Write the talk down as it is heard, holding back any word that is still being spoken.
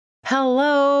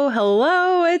Hello,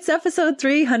 hello. It's episode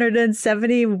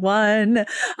 371.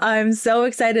 I'm so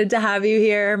excited to have you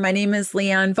here. My name is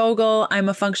Leanne Vogel. I'm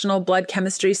a functional blood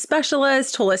chemistry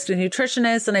specialist, holistic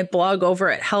nutritionist, and I blog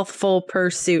over at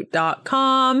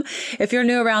healthfulpursuit.com. If you're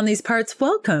new around these parts,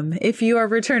 welcome. If you are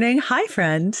returning, hi,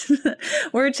 friend.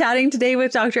 We're chatting today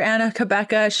with Dr. Anna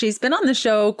Cabeca. She's been on the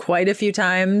show quite a few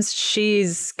times.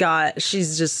 She's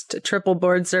just triple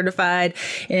board certified,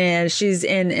 and she's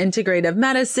in integrative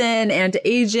medicine,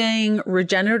 anti-aging,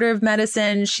 regenerative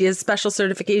medicine. She has special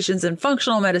certifications in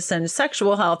functional medicine,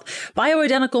 sexual health,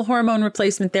 bioidentical hormone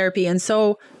replacement therapy, and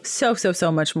so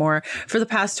much more. For the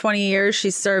past 20 years,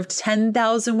 she's served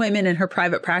 10,000 women in her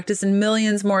private practice and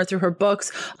millions more through her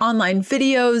books, online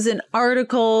videos, and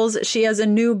articles. She has a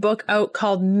new book out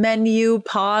called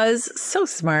Menopause. So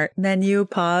smart.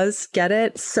 Menopause. Get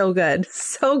it? So good.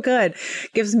 So good.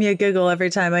 Gives me a giggle every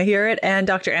time I hear it. And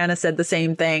Dr. Anna said the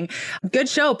same thing. Good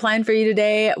show planned for you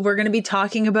today. We're going to be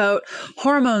talking about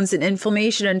hormones and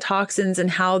inflammation and toxins and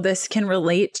how this can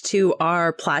relate to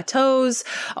our plateaus,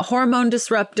 hormone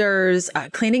disruptors,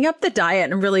 cleaning up the diet,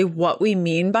 and really what we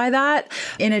mean by that.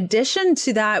 In addition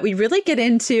to that, we really get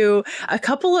into a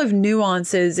couple of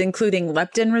nuances, including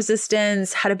leptin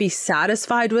resistance, how to be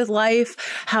satisfied with life,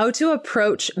 how to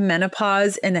approach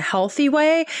menopause in a healthy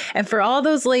way. And for all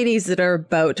those ladies that are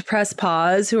about to press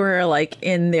pause, who are like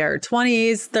in their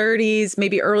 20s, 30s,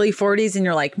 maybe early 40s, and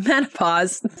you're like,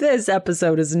 menopause, this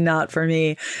episode is not for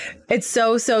me. It's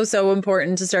so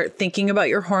important to start thinking about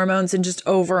your hormones and just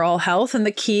overall health and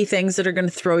the key things that are going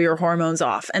to throw your hormones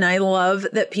off. And I love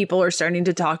that people are starting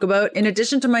to talk about, in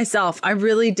addition to myself, I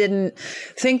really didn't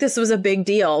think this was a big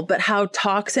deal, but how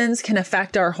toxins can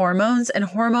affect our hormones, and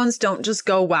hormones don't just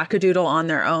go wackadoodle on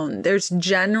their own. There's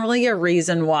generally a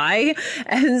reason why.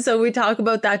 And so we talk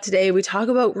about that today. We talk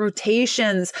about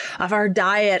rotations of our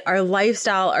diet, our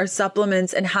lifestyle, our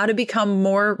supplements, and how to become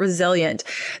more resilient.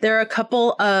 There are a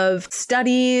couple of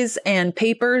studies and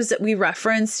papers that we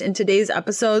referenced in today's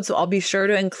episode, so I'll be sure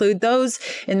to include those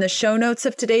in the show notes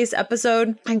of today's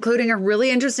episode, including a really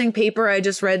interesting paper I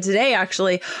just read today,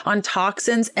 actually, on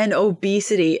toxins and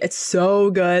obesity. It's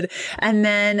so good. And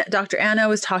then Dr. Anna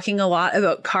was talking a lot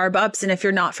about carb ups, and if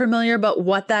you're not familiar about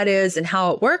what that is and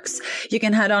how it works, you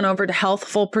can head on over to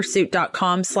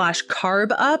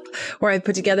healthfulpursuit.com/carb up, where I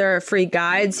put together a free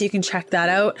guide, so you can check that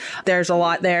out. There's a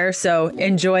lot there, so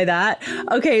enjoy that.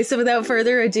 Okay, so without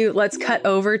further ado, let's cut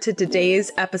over to today's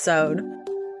episode.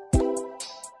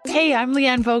 Hey, I'm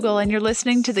Leanne Vogel, and you're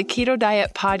listening to the Keto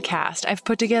Diet Podcast. I've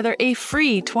put together a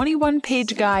free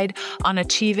 21-page guide on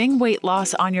achieving weight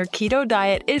loss on your keto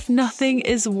diet if nothing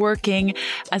is working,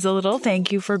 as a little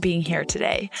thank you for being here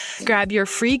today. Grab your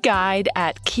free guide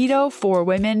at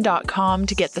ketoforwomen.com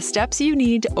to get the steps you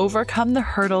need to overcome the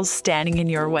hurdles standing in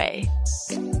your way.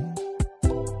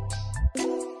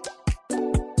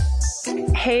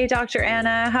 Hey, Dr.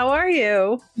 Anna, how are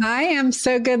you? I am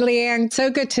so good, Leanne.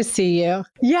 So good to see you.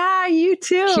 Yeah, you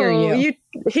too.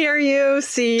 Hear you,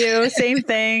 see you, same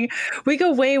thing. We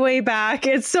go way, way back.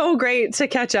 It's so great to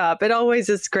catch up. It always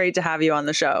is great to have you on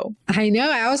the show. I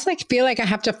know. I always feel like I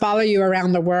have to follow you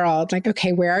around the world. Like,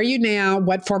 okay, where are you now?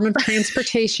 What form of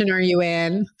transportation are you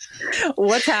in?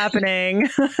 What's happening?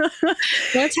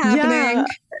 What's happening?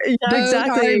 Yeah,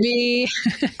 exactly.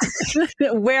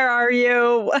 Where are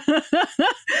you?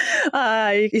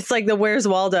 It's like the Where's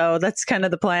Waldo? That's kind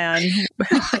of the plan.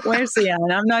 Where's the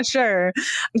end? I'm not sure.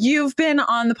 You've been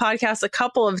on the podcast a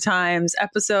couple of times,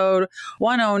 episode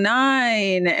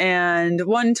 109 and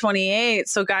 128.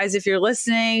 So guys, if you're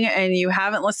listening and you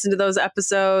haven't listened to those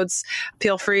episodes,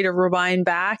 feel free to rewind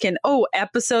back. And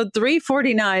episode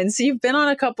 349. So you've been on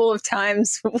a couple of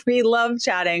times. We love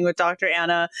chatting with Dr.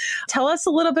 Anna. Tell us a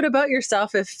little bit about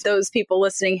yourself if those people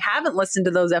listening haven't listened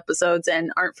to those episodes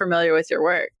and aren't familiar with your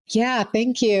work. Yeah,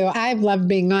 thank you. I've loved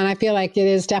being on. I feel like it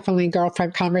is definitely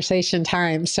girlfriend conversation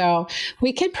time. So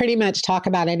we can pretty much talk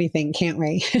about anything, can't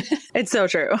we? It's so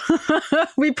true.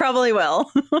 We probably will.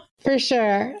 For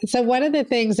sure. So one of the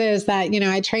things is that,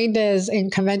 I trained in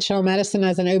conventional medicine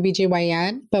as an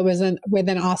OBGYN, but with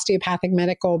an osteopathic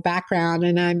medical background.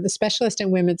 And I'm a specialist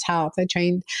in women's health. I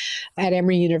trained at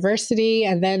Emory University,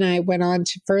 and then I went on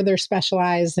to further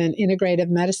specialize in integrative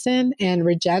medicine and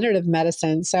regenerative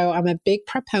medicine. So I'm a big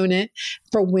proponent component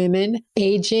for women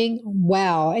aging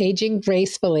well, aging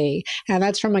gracefully. And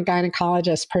that's from a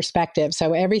gynecologist perspective.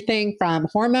 So everything from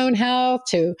hormone health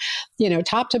to,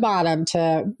 top to bottom,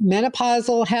 to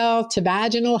menopausal health, to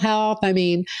vaginal health. I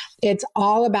mean, it's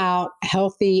all about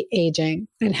healthy aging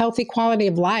and healthy quality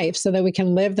of life so that we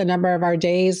can live the number of our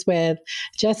days with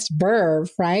just verve,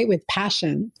 right? With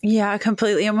passion. Yeah,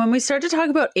 completely. And when we start to talk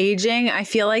about aging, I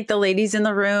feel like the ladies in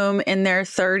the room in their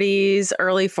 30s,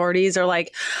 early 40s are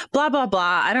like, blah, blah, blah.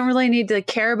 I don't really need to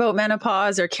care about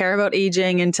menopause or care about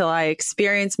aging until I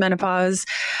experience menopause.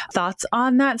 Thoughts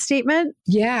on that statement?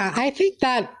 Yeah, I think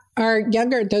that our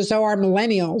younger, those are our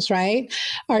millennials, right,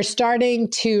 are starting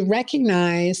to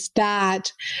recognize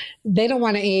that they don't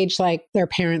want to age like their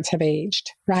parents have aged,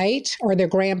 right? Or their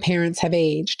grandparents have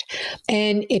aged.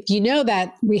 And if you know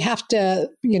that we have to,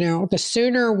 the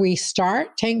sooner we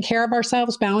start taking care of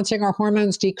ourselves, balancing our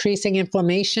hormones, decreasing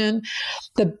inflammation,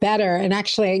 the better. And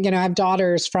actually, I have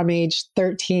daughters from age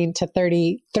 13 to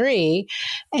 33.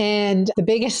 And the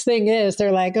biggest thing is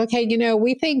they're like, okay,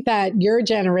 we think that your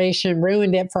generation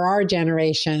ruined it for our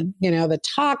generation, the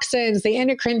toxins, the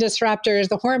endocrine disruptors,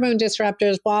 the hormone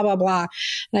disruptors, blah, blah, blah.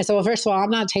 And I said, well, first of all, I'm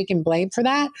not taking blame for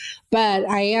that, but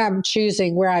I am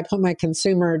choosing where I put my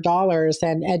consumer dollars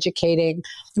and educating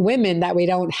women that we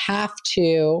don't have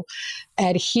to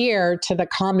adhere to the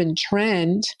common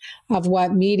trend of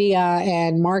what media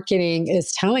and marketing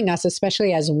is telling us,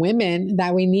 especially as women,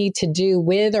 that we need to do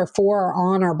with or for or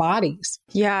on our bodies.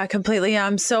 Yeah, completely.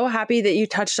 I'm so happy that you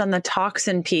touched on the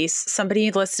toxin piece.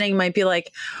 Somebody listening might be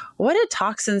like, what do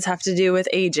toxins have to do with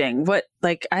aging?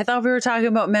 I thought we were talking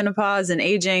about menopause and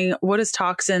aging. What does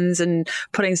toxins and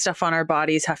putting stuff on our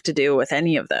bodies have to do with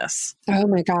any of this? Oh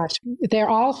my gosh. They're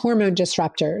all hormone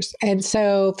disruptors. And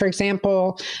so, for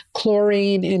example,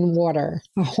 chlorine in water,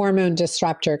 a hormone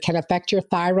disruptor, can affect your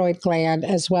thyroid gland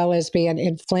as well as be an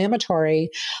inflammatory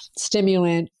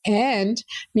stimulant. And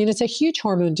it's a huge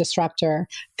hormone disruptor,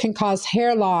 can cause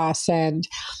hair loss and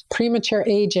premature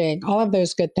aging, all of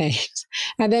those good things.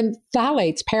 And then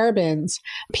phthalates, parabens,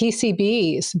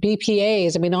 PCBs,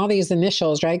 BPAs, all these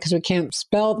initials, right? Because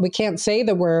we can't say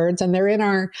the words, and they're in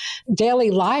our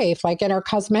daily life, like in our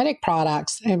cosmetic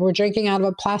products, and we're drinking out of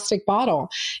a plastic bottle.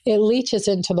 It leaches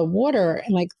into the water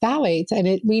like phthalates,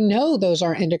 and we know those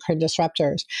are endocrine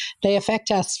disruptors. They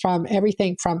affect us from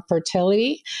everything from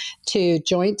fertility to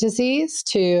joint disease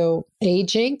to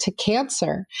aging to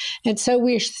cancer. And so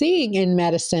we're seeing in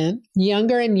medicine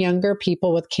younger and younger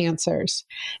people with cancers.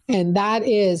 And that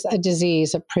is a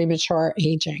disease of premature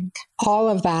aging. All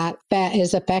of that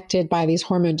is affected by these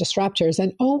hormone disruptors.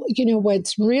 And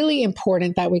what's really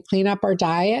important that we clean up our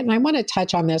diet. And I want to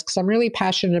touch on this because I'm really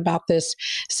passionate about this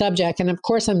subject. And of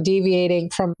course, I'm deviating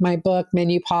from my book,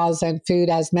 Menopause and Food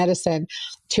as Medicine,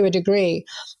 to a degree.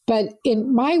 But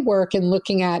in my work in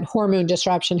looking at hormone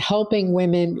disruption, helping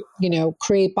women,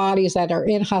 create bodies that are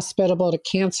inhospitable to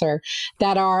cancer,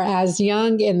 that are as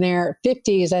young in their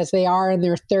 50s as they are in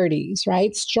their 30s,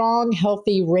 right? Strong,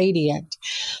 healthy, radiant.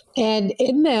 And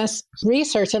in this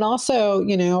research, and also,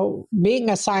 being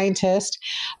a scientist,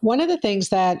 one of the things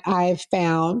that I've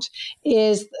found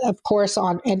is, of course,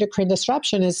 on endocrine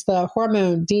disruption is the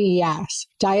hormone DES,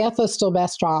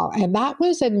 diethylstilbestrol. And that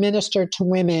was administered to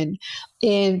women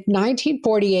in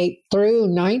 1948 through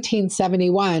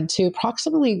 1971 to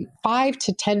approximately 5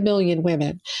 to 10 million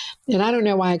women. And I don't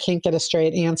know why I can't get a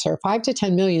straight answer. 5 to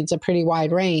 10 million is a pretty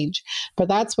wide range, but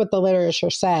that's what the literature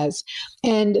says.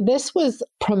 And this was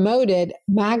promoted.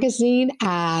 Magazine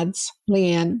ads,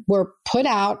 Leanne, were put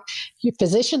out.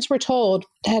 Physicians were told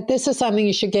that this is something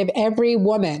you should give every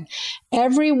woman.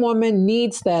 Every woman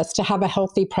needs this to have a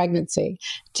healthy pregnancy.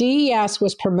 DES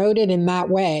was promoted in that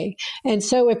way. And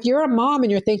so if you're a mom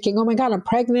and you're thinking, oh my God, I'm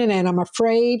pregnant and I'm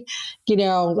afraid,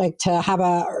 to have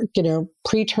a,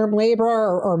 preterm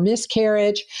labor or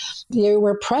miscarriage, you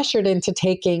were pressured into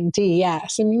taking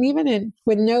DES. Even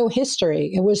with no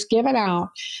history, it was given out.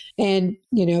 And,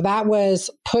 that was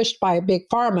pushed by big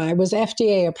pharma. It was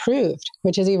FDA approved,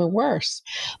 which is even worse.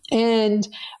 And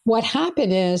what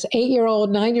happened is 8-year-old,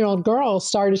 9-year-old girls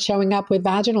started showing up with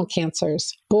vaginal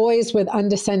cancers, boys with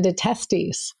undescended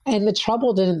testes. And the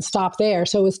trouble didn't stop there.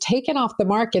 So it was taken off the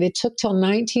market. It took till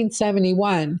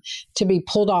 1971 to be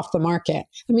pulled off the market.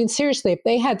 Seriously, if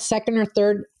they had second or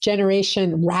third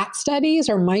generation rat studies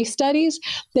or mice studies,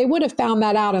 they would have found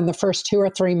that out in the first 2 or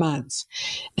 3 months.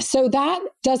 So that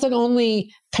doesn't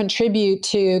only contribute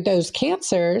to those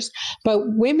cancers, but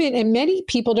women and many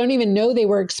people don't even know they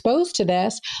were exposed to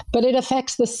this, but it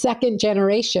affects the second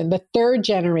generation, the third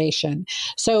generation.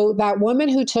 So that woman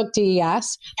who who took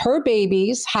DES, her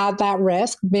babies had that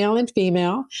risk, male and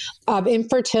female, of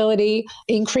infertility,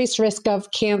 increased risk of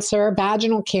cancer,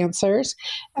 vaginal cancers.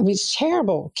 I mean,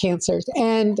 terrible cancers.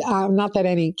 And not that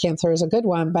any cancer is a good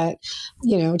one, but,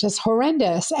 just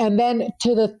horrendous. And then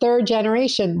to the third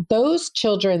generation, those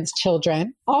children's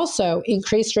children also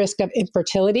increased risk of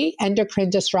infertility,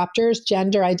 endocrine disruptors,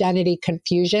 gender identity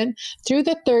confusion through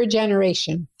the third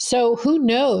generation. So who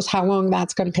knows how long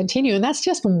that's going to continue? And that's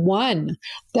just one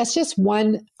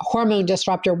hormone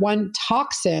disruptor, one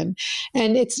toxin.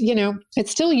 And it's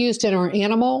still used in our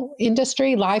animal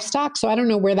industry, livestock. So I don't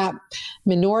know where that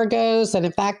manure goes and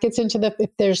if that gets if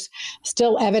there's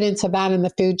still evidence of that in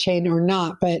the food chain or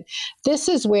not. But this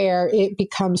is where it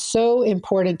becomes so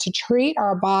important to treat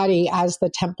our body as the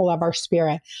temple of our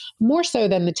spirit, more so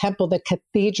than the temple, the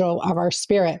cathedral of our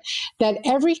spirit, that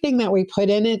everything that we put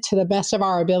in it to the best of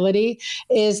our ability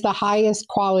is the highest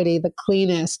quality, the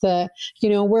cleanest,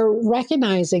 we're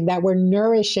recognizing that we're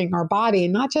nourishing our body,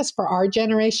 not just for our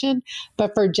generation,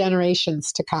 but for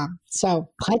generations to come. So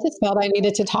I just felt I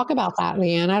needed to talk about that,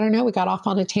 Leanne. I don't know, we got off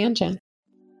on a tangent.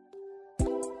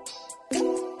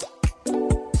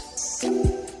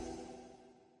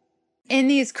 In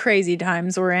these crazy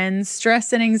times we're in,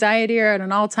 stress and anxiety are at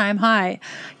an all-time high.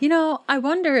 I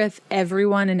wonder if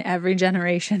everyone in every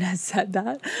generation has said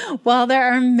that. While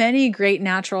there are many great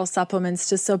natural supplements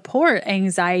to support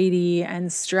anxiety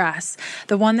and stress,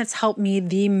 the one that's helped me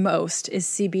the most is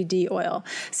CBD oil.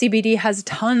 CBD has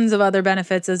tons of other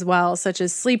benefits as well, such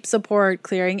as sleep support,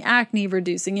 clearing acne,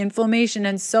 reducing inflammation,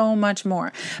 and so much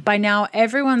more. By now,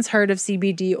 everyone's heard of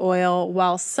CBD oil.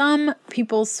 While some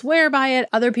people swear by it,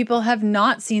 other people have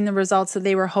not seen the results that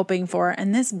they were hoping for,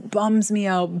 and this bums me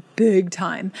out big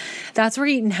time. That's where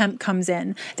Eaton Hemp comes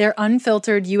in. Their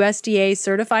unfiltered USDA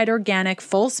certified organic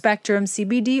full spectrum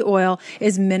CBD oil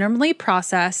is minimally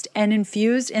processed and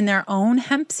infused in their own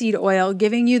hemp seed oil,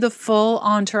 giving you the full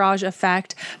entourage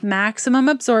effect, maximum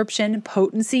absorption,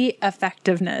 potency,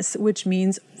 effectiveness, which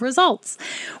means results.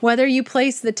 Whether you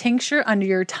place the tincture under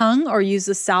your tongue or use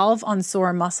the salve on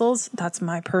sore muscles, that's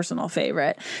my personal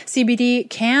favorite, CBD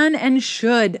can and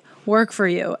should work for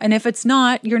you. And if it's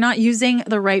not, you're not using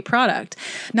the right product.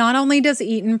 Not only does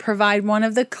Eaton provide one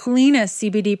of the cleanest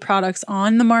CBD products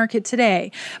on the market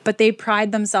today, but they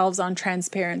pride themselves on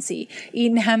transparency.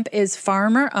 Eaton Hemp is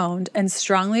farmer owned and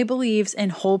strongly believes in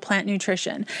whole plant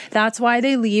nutrition. That's why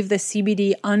they leave the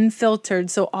CBD unfiltered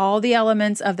so all the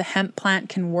elements of the hemp plant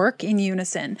can work in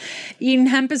unison. Eaton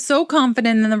Hemp is so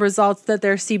confident in the results that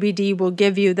their CBD will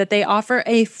give you that they offer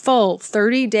a full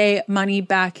 30-day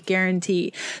money-back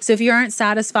guarantee. So if you aren't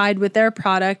satisfied with their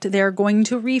product, they're going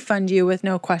to refund you with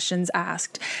no questions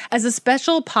asked. As a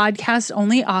special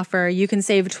podcast-only offer, you can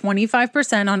save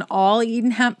 25% on all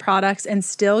Eaton Hemp products and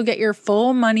still get your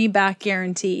full money-back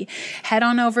guarantee. Head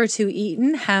on over to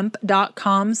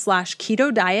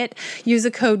eatonhemp.com/keto diet. Use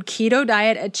the code keto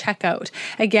diet at checkout.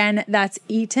 Again, that's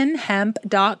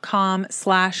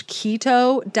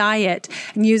eatonhemp.com/keto diet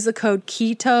and use the code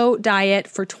keto diet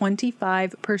for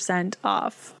 25%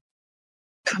 off.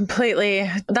 Completely.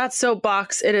 That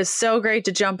soapbox, it is so great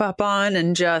to jump up on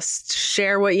and just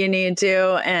share what you need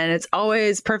to. And it's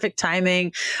always perfect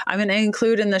timing. I'm going to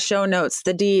include in the show notes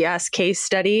the DES case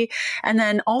study. And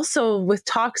then also with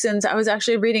toxins, I was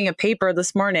actually reading a paper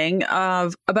this morning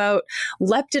about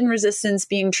leptin resistance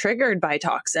being triggered by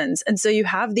toxins. And so you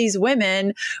have these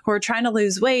women who are trying to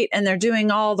lose weight and they're doing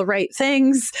all the right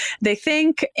things, they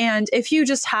think. And if you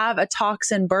just have a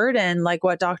toxin burden, like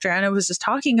what Dr. Anna was just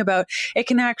talking about, it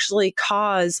can actually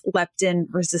cause leptin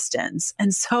resistance.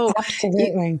 And so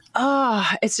absolutely.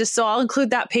 It's just, so I'll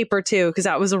include that paper too, because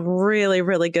that was a really,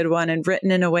 really good one and written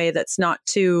in a way that's not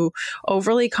too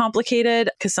overly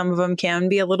complicated, because some of them can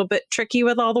be a little bit tricky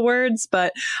with all the words,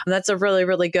 but that's a really,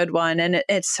 really good one. And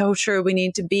it's so true. We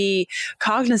need to be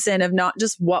cognizant of not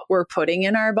just what we're putting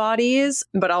in our bodies,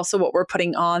 but also what we're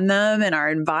putting on them in our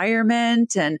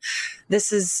environment. And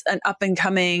this is an up and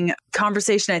coming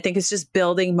conversation. I think it's just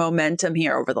building momentum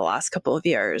here over the last couple of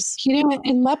years.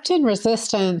 And leptin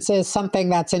resistance is something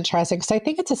that's interesting because I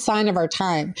think it's a sign of our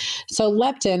time. So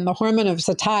leptin, the hormone of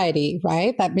satiety,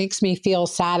 right? That makes me feel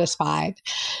satisfied.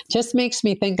 Just makes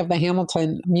me think of the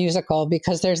Hamilton musical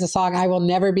because there's a song, I will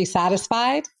never be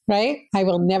satisfied. right? I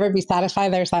will never be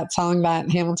satisfied. There's that song that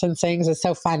Hamilton sings. It's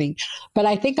so funny. But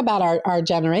I think about our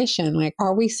generation, like,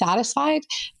 are we satisfied?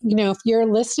 If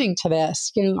you're listening to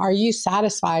this, are you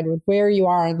satisfied with where you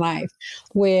are in life,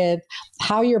 with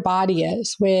how your body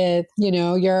is, with,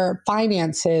 your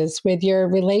finances, with your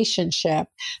relationship?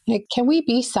 Like, can we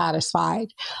be satisfied?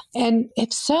 And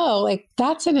if so, like,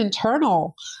 that's an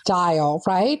internal dial,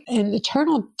 right? An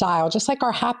internal dial, just like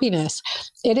our happiness.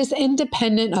 It is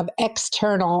independent of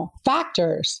external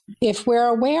factors if we're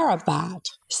aware of that.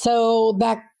 So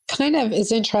that kind of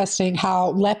is interesting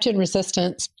how leptin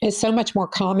resistance is so much more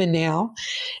common now.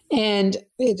 And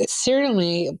it's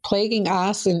certainly plaguing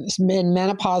us in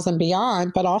menopause and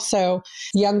beyond, but also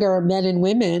younger men and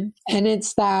women. And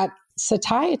it's that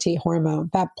satiety hormone,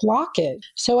 that blockage.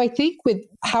 So I think with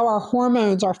how our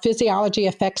hormones, our physiology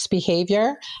affects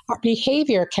behavior, our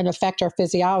behavior can affect our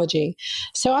physiology.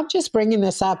 So I'm just bringing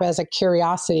this up as a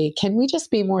curiosity. Can we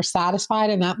just be more satisfied,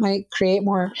 and that might create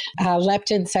more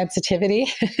leptin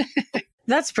sensitivity?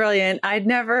 That's brilliant. I'd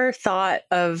never thought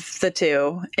of the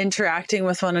two interacting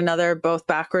with one another, both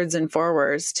backwards and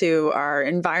forwards, to our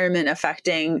environment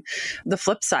affecting the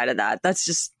flip side of that. That's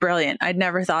just brilliant. I'd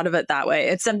never thought of it that way.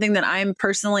 It's something that I'm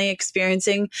personally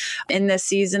experiencing in this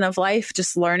season of life,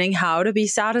 just learning how to be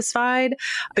satisfied,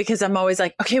 because I'm always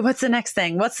like, okay, what's the next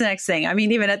thing? What's the next thing? I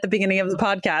mean, even at the beginning of the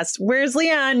podcast, where's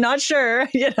Leanne? Not sure,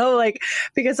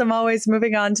 because I'm always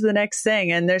moving on to the next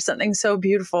thing. And there's something so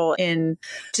beautiful in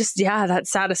just, that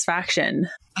satisfaction.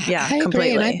 Yeah, I agree.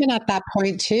 completely. And I've been at that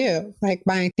point too. Like,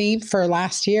 my theme for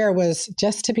last year was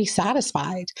just to be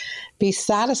satisfied. Be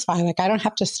satisfied. Like, I don't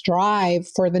have to strive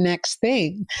for the next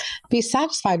thing. Be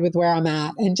satisfied with where I'm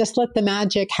at and just let the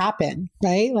magic happen,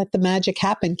 right? Let the magic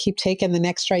happen. Keep taking the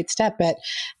next right step, but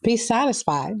be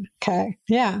satisfied. Okay.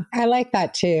 Yeah. I like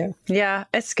that too. Yeah,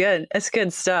 it's good. It's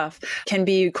good stuff. Can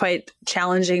be quite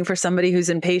challenging for somebody who's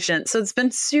impatient. So it's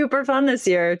been super fun this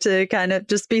year to kind of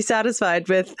just be satisfied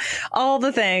with all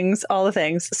the things.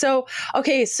 So,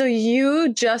 okay, so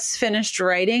you just finished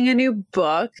writing a new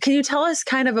book. Can you tell us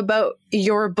kind of about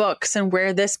your books and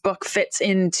where this book fits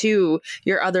into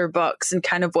your other books and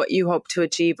kind of what you hope to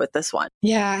achieve with this one?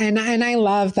 Yeah, and I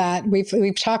love that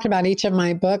we've talked about each of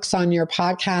my books on your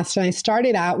podcast, and I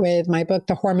started out with my book,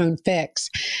 The Hormone Fix,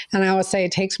 and I always say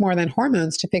it takes more than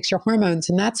hormones to fix your hormones,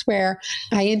 and that's where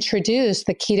I introduced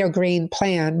the Keto Green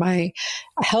Plan, my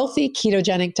healthy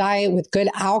ketogenic diet with good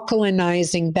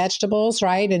alkalinizing vegetables,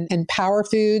 right, and power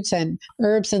foods and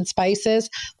herbs and spices,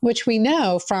 which we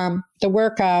know from the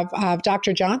work of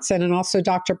Dr. Johnson and also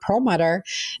Dr. Perlmutter,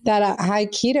 that a high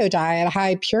keto diet, a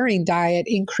high purine diet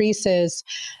increases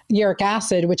uric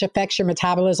acid, which affects your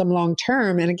metabolism long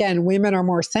term. And again, women are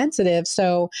more sensitive,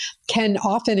 so can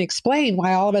often explain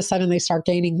why all of a sudden they start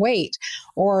gaining weight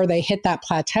or they hit that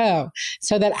plateau.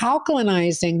 So that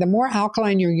alkalinizing, the more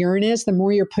alkaline your urine is, the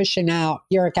more you're pushing out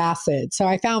uric acid. So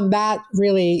I found that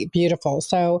really beautiful.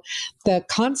 So the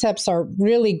concepts are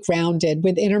really grounded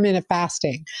with intermittent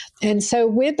fasting. And so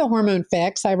with the Hormone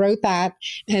Fix, I wrote that,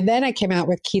 and then I came out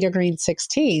with Keto Green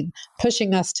 16,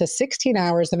 pushing us to 16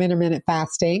 hours of intermittent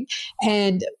fasting.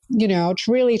 And, it's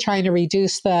really trying to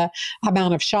reduce the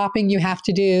amount of shopping you have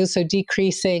to do. So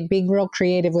decreasing, being real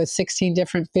creative with 16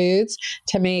 different foods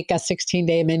to make a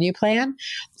 16-day menu plan,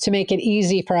 to make it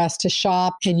easy for us to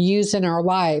shop and use in our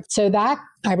life. So that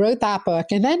I wrote that book.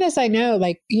 And then, as I know,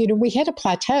 we hit a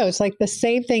plateau. It's like the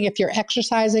same thing. If you're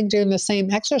exercising, doing the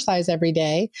same exercise every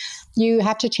day, you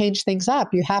have to change things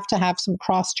up. You have to have some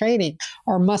cross training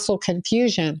or muscle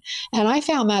confusion. And I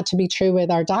found that to be true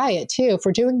with our diet too. If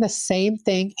we're doing the same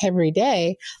thing every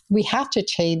day, we have to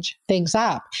change things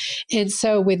up. And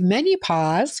so with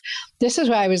Menopause, this is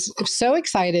why I was so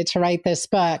excited to write this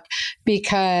book,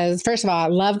 because first of all, I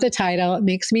love the title. It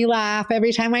makes me laugh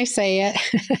every time I say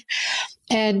it.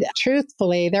 And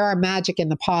truthfully, there are magic in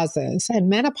the pauses. And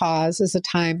menopause is a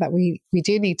time that we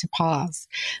do need to pause,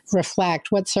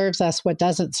 reflect what serves us, what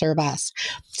doesn't serve us.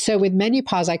 So with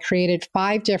Menopause, I created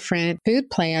 5 different food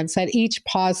plans that each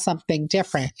pause something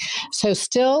different. So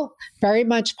still very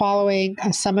much following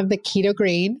some of the Keto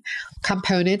Green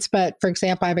components. But for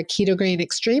example, I have a Keto Green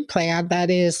Extreme plan that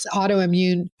is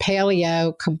autoimmune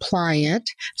paleo compliant.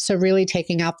 So really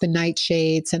taking out the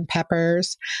nightshades and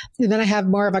peppers. And then I have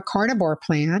more of a carnivore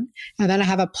plan. And then I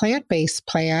have a plant-based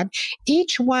plan.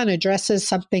 Each one addresses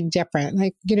something different.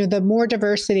 The more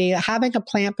diversity, having a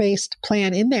plant-based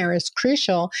plan in there is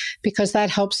crucial because that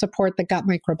helps support the gut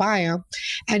microbiome.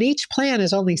 And each plan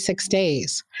is only 6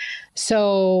 days.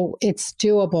 So it's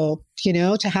doable.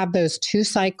 to have those 2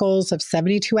 cycles of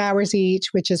 72 hours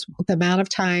each, which is the amount of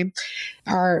time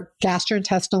our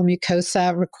gastrointestinal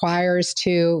mucosa requires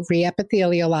to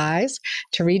reepithelialize,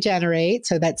 to regenerate.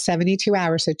 So that's 72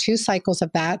 hours. So 2 cycles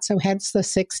of that. So hence the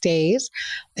 6 days.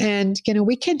 And,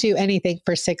 we can do anything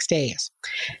for 6 days.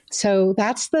 So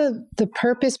that's the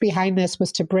purpose behind this,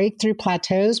 was to break through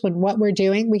plateaus when what we're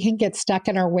doing, we can get stuck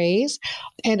in our ways,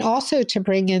 and also to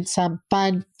bring in some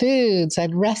fun foods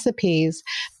and recipes,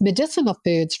 medicinal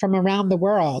foods from around the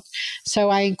world. So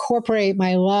I incorporate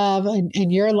my love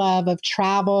and your love of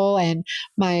travel and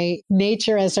my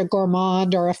nature as a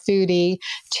gourmand or a foodie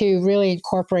to really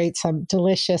incorporate some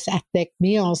delicious ethnic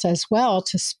meals as well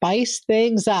to spice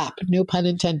things up. No pun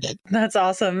intended. That's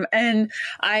awesome. And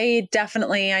I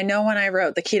know when I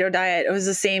wrote the keto diet, it was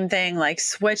the same thing, like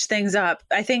switch things up.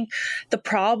 I think the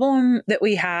problem that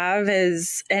we have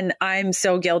is, and I'm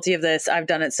so guilty of this, I've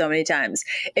done it so many times.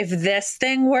 If this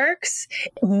thing works,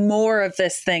 more of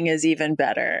this thing is even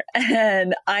better.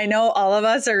 And I know all of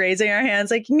us are raising our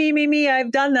hands like, me,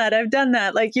 I've done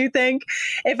that. Like, you think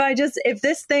if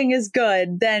this thing is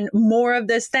good, then more of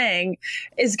this thing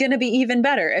is going to be even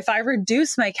better. If I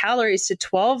reduce my calories to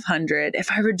 1,200,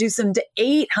 if I reduce them to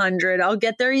 800, I'll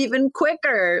get there even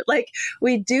quicker. Like,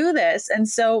 we do this. And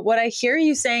so what I hear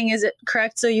you saying, is it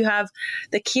correct? So you have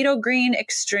the keto green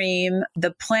extreme,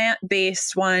 the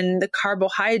plant-based one, the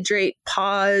carbohydrate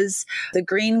pause, the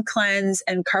green cleanse,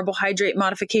 and carbohydrate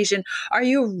modification. Are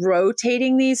you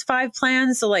rotating these 5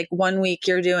 plans? So like one week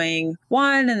you're doing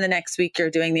one and the next week you're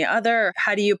doing the other?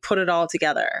 How do you put it all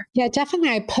together? Yeah, definitely.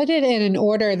 I put it in an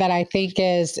order that I think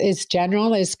is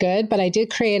general, is good, but I did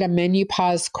create a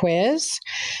Menopause quiz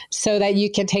so that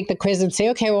you can take the quiz and say,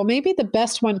 okay, well, maybe the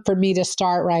best one for me to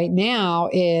start right now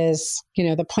is,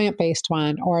 the plant-based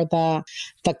one, or the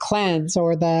cleanse,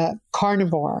 or the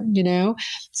carnivore,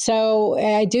 So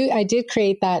I did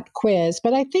create that quiz,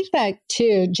 but I think that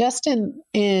too, just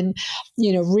in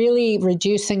really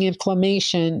reducing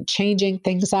inflammation, changing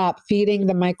things up, feeding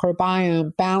the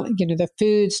microbiome, the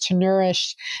foods to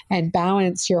nourish and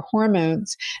balance your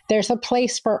hormones, there's a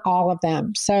place for all of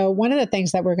them. So one of the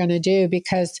things that we're going to do,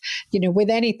 because,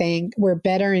 with anything, we're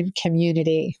better in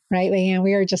community, right, Leanne?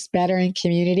 We are just better in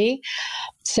community.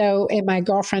 So in my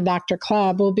Girlfriend Doctor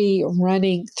Club, we'll be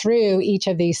running through each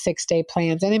of these 6-day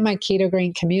plans, and in my Keto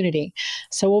Green community.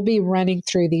 So we'll be running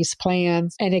through these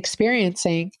plans and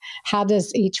experiencing, how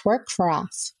does each work for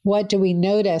us? What do we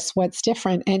notice? What's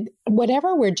different? And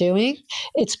whatever we're doing,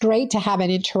 it's great to have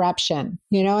an interruption,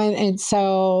 and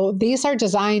so these are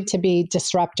designed to be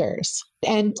disruptors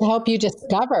and to help you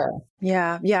discover.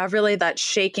 Yeah. Really, that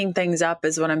shaking things up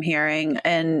is what I'm hearing.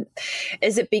 And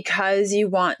is it because you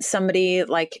want somebody,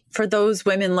 like, for those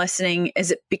women listening,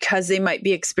 is it because they might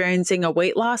be experiencing a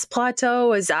weight loss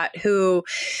plateau? Is that who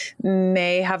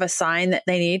may have a sign that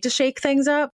they need to shake things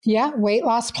up? Yeah. Weight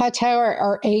loss plateau,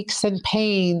 or aches and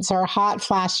pains, or hot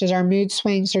flashes, or mood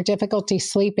swings, or difficulty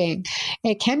sleeping.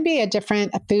 It can be a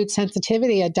different food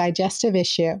sensitivity, a digestive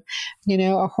issue,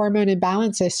 a hormone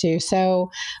imbalance issue.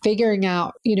 So figuring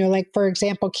out, like, for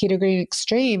example, Keto Green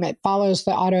Extreme, it follows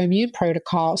the autoimmune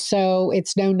protocol. So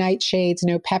it's no nightshades,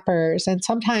 no peppers. And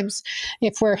sometimes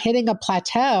if we're hitting a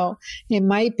plateau, it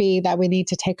might be that we need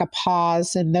to take a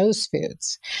pause in those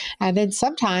foods. And then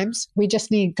sometimes we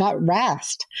just need gut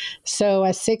rest. So a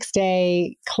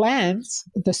 6-day cleanse,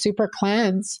 the super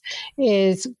cleanse,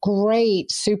 is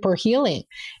great, super healing.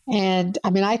 And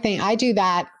I think I do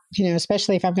that,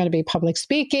 especially if I'm going to be public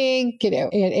speaking,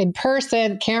 in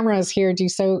person. Cameras here do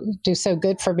so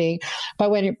good for me. But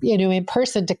when, in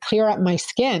person, to clear up my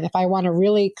skin, if I want to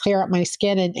really clear up my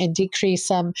skin and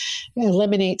decrease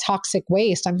eliminate toxic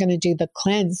waste, I'm going to do the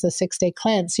cleanse, the 6-day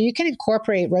cleanse. So you can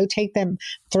rotate them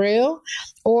through,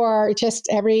 or just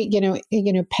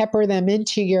pepper them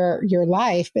into your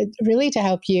life, but really to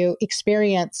help you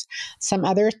experience some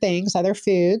other things, other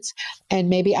foods, and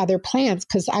maybe other plants.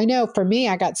 Because I know for me,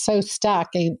 I got so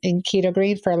stuck in Keto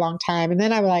Green for a long time. And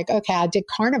then I was like, okay, I did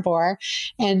carnivore.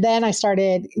 And then I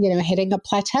started, hitting a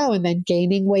plateau and then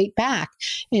gaining weight back.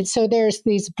 And so there's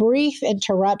these brief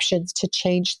interruptions to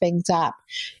change things up.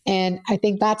 And I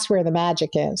think that's where the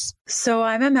magic is. So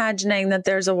I'm imagining that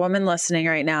there's a woman listening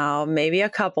right now, maybe a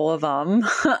couple of them,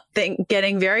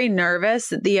 getting very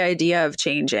nervous at the idea of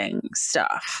changing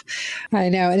stuff. I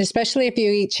know. And especially if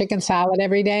you eat chicken salad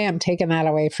every day, I'm taking that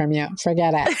away from you.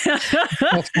 Forget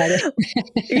it.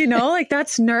 Like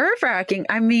that's nerve wracking.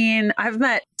 I mean, I've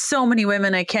met so many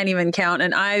women I can't even count.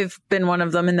 And I've been one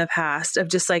of them in the past of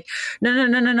just like,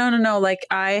 no. Like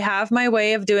I have my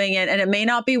way of doing it and it may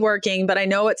not be working, but I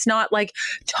know it's not like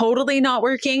totally not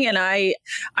working. And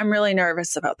I'm really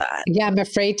nervous about that. Yeah, I'm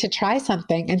afraid to try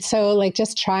something. And so like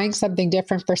just trying something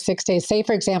different for 6 days, say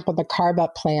for example, the carb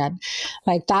up plan,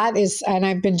 like that is, and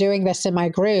I've been doing this in my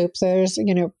group. So there's,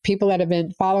 people that have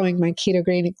been following my keto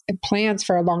green plans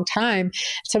for a long time.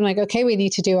 So I'm like, okay, we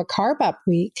need to do a carb up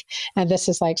week. And this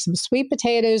is like some sweet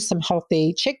potatoes, some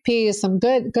healthy chickpeas, some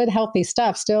good healthy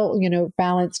stuff, still,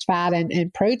 balanced fat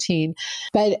and protein.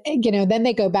 But, then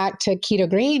they go back to keto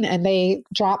green and they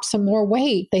drop some more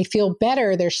weight. They feel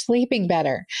better. They're sleeping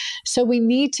better. So we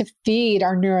need to feed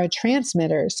our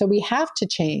neurotransmitters. So we have to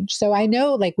change. So I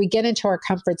know like we get into our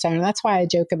comfort zone. And that's why I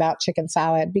joke about chicken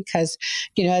salad because,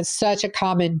 it's such a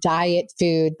common diet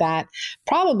food that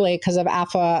probably because of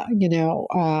alpha,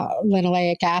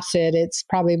 linoleic acid, it's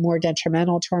probably more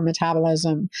detrimental to our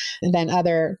metabolism than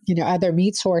other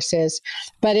meat sources.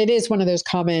 But it is one of those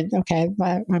common, okay,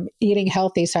 I'm eating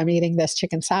healthy, so I'm eating this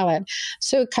chicken salad.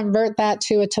 So convert that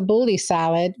to a tabbouleh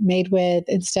salad made with,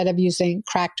 instead of using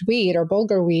cracked wheat or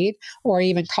bulgur wheat or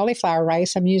even cauliflower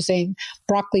rice, I'm using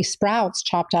broccoli sprouts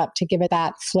chopped up to give it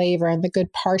that flavor and the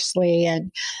good parsley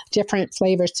and different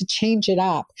flavors to change it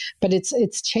up. But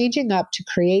it's changing up to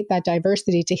create that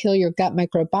diversity to heal your gut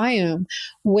microbiome,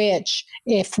 which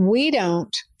if we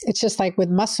don't, it's just like with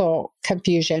muscle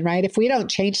confusion, right? If we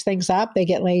don't change things up, they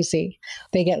get lazy.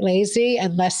 They get lazy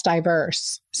and less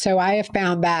diverse. So I have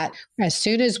found that as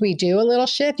soon as we do a little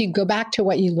shift, you go back to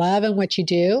what you love and what you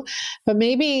do. But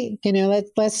maybe,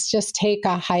 let's just take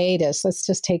a hiatus. Let's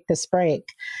just take this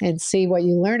break and see what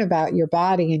you learn about your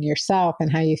body and yourself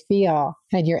and how you feel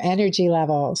and your energy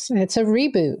levels. And it's a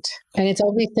reboot. And it's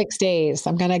only 6 days.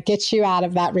 I'm going to get you out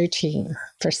of that routine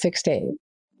for 6 days.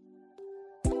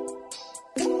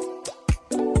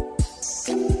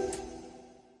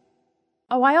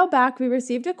 A while back, we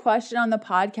received a question on the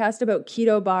podcast about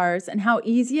keto bars and how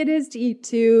easy it is to eat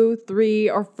 2, 3,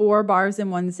 or 4 bars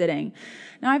in one sitting.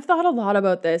 Now, I've thought a lot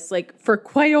about this, for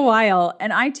quite a while,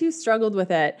 and I too struggled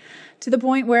with it to the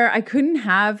point where I couldn't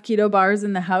have keto bars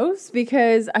in the house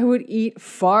because I would eat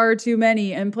far too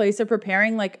many in place of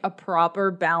preparing a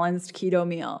proper balanced keto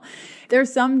meal.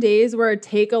 There's some days where a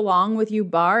take along with you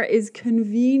bar is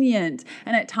convenient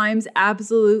and at times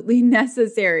absolutely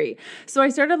necessary. So I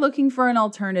started looking for an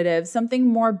alternative, something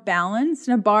more balanced,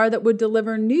 and a bar that would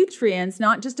deliver nutrients,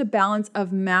 not just a balance of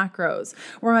macros,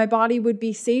 where my body would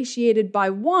be satiated by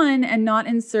one and not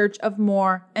in search of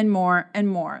more and more and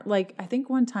more. I think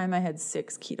one time I had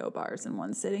 6 keto bars in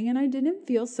one sitting and I didn't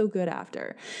feel so good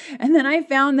after. And then I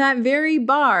found that very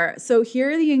bar. So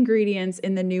here are the ingredients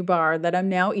in the new bar that I'm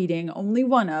now eating, only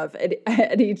one of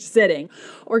at each sitting.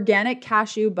 Organic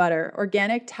cashew butter,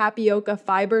 organic tapioca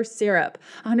fiber syrup,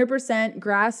 100%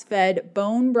 grass-fed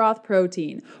bone broth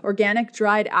protein, organic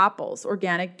dried apples,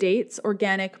 organic dates,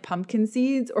 organic pumpkin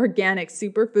seeds, organic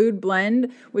superfood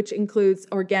blend, which includes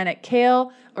organic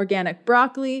kale, organic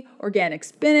broccoli, organic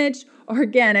spinach,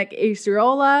 organic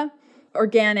acerola,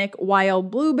 organic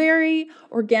wild blueberry,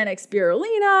 organic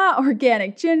spirulina,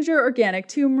 organic ginger, organic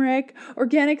turmeric,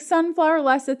 organic sunflower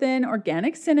lecithin,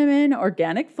 organic cinnamon,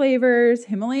 organic flavors,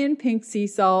 Himalayan pink sea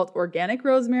salt, organic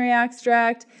rosemary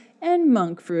extract, and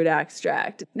monk fruit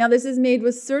extract. Now, this is made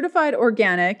with certified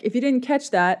organic, if you didn't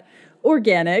catch that,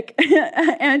 organic,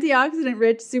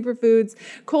 antioxidant-rich superfoods,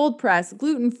 cold press,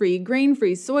 gluten-free,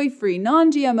 grain-free, soy-free,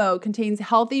 non-GMO, contains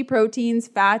healthy proteins,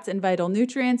 fats, and vital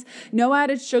nutrients, no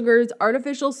added sugars,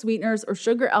 artificial sweeteners, or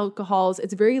sugar alcohols.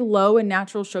 It's very low in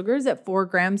natural sugars at 4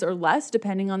 grams or less,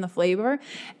 depending on the flavor,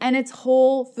 and it's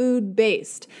whole food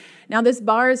based. Now, this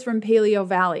bar is from Paleo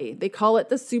Valley. They call it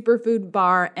the superfood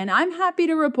bar, and I'm happy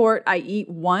to report I eat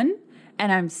one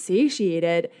and I'm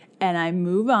satiated and I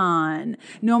move on.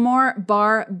 No more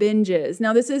bar binges.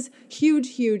 Now, this is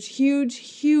huge, huge, huge,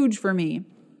 huge for me.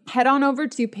 Head on over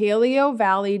to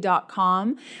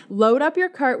paleovalley.com, load up your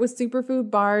cart with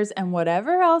superfood bars and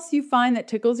whatever else you find that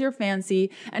tickles your fancy.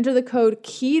 Enter the code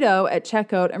KETO at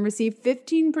checkout and receive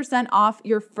 15% off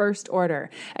your first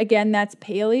order. Again, that's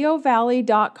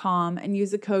paleovalley.com and use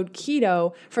the code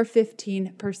KETO for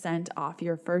 15% off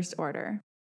your first order.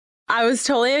 I was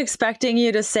totally expecting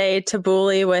you to say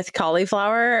tabbouleh with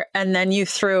cauliflower, and then you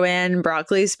threw in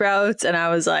broccoli sprouts, and I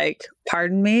was like,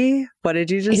 pardon me? What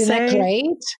did you just say? Isn't that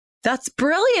great? That's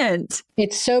brilliant.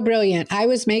 It's so brilliant. I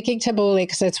was making tabbouleh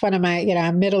because it's one of my,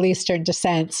 I'm Middle Eastern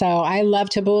descent. So I love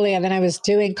tabbouleh. And then I was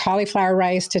doing cauliflower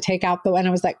rice to take out and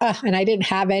I was like, and I didn't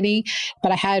have any,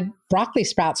 but I had broccoli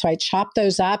sprouts. So I chop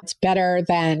those up. It's better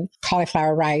than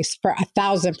cauliflower rice for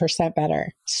 1,000%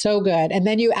 better. So good. And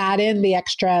then you add in the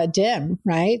extra DIM,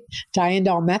 right?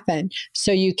 Diindolylmethane.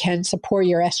 So you can support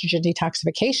your estrogen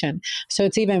detoxification. So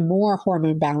it's even more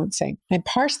hormone balancing. And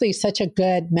parsley is such a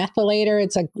good methylator.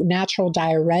 It's a natural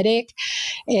diuretic.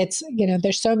 It's,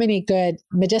 there's so many good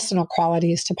medicinal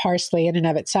qualities to parsley in and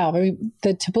of itself. I mean,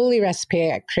 the tabbouleh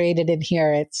recipe I created in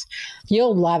here,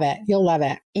 you'll love it. You'll love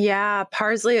it. Yeah,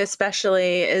 parsley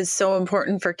especially is so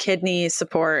important for kidney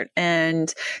support.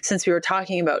 And since we were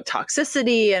talking about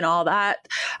toxicity and all that,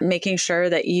 making sure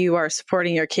that you are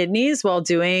supporting your kidneys while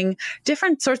doing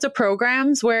different sorts of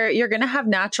programs where you're going to have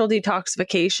natural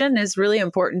detoxification is really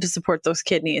important to support those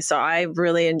kidneys. So I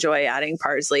really enjoy adding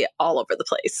parsley all over the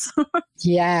place.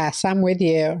 Yes, I'm with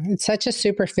you. It's such a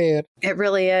superfood. It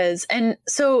really is. And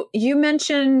so you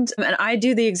mentioned, and I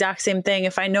do the exact same thing.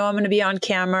 If I know I'm going to be on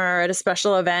camera or at a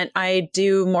special event, I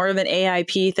do more of an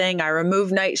AIP thing. I remove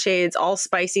nightshades, all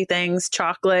spicy things,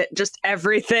 chocolate, just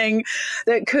everything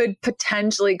that could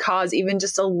potentially cause even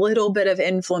just a little bit of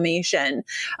inflammation.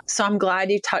 So I'm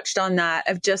glad you touched on that,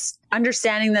 of just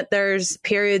understanding that there's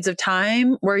periods of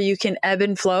time where you can ebb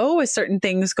and flow with certain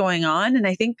things going on. And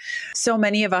I think so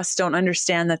many of us don't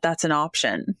understand that that's an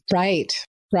option. Right.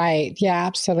 Right. Yeah,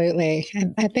 absolutely.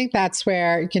 And I think that's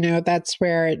where,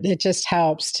 it just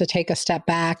helps to take a step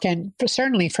back. And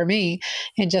certainly for me,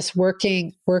 and just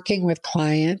working with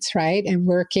clients, right. And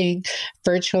working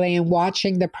virtually and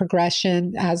watching the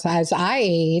progression as I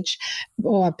age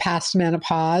or past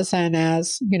menopause. And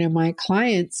as, my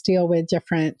clients deal with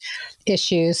different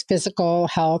issues, physical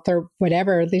health or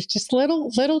whatever, there's just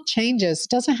little changes. It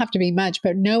doesn't have to be much,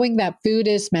 but knowing that food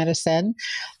is medicine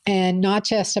and not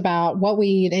just about what we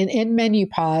eat. And in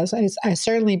Menopause, I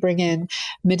certainly bring in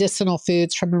medicinal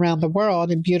foods from around the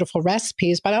world and beautiful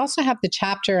recipes, but I also have the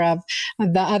chapter of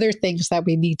the other things that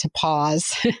we need to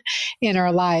pause in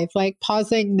our life, like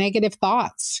pausing negative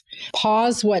thoughts,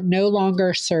 pause what no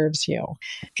longer serves you.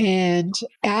 And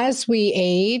as we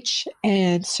age,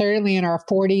 and certainly in our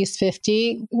 40s,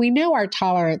 50, we know our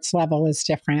tolerance level is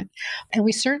different. And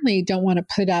we certainly don't want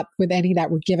to put up with any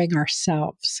that we're giving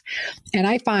ourselves. And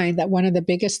I find that one of the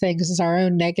biggest things is our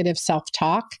own negative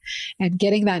self-talk, and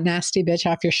getting that nasty bitch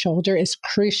off your shoulder is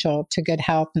crucial to good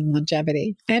health and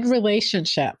longevity and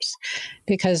relationships.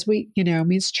 Because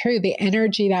it's true, the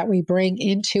energy that we bring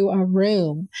into a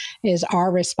room is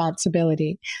our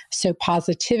responsibility. So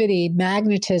positivity,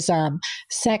 magnetism,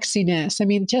 sexiness,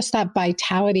 just that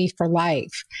vitality for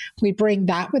life. We bring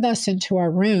that with us into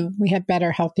our room. We have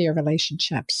better, healthier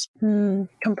relationships.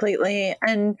 Completely.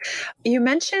 And you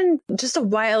mentioned just a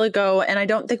while ago, and I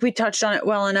don't think we touched on it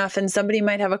well enough, and somebody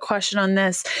might have a question on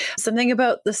this, something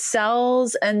about the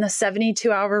cells and the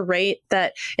 72-hour rate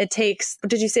that it takes.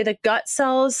 Did you say the gut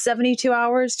cells 72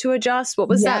 hours to adjust? What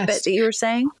was that bit that you were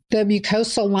saying? The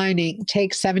mucosal lining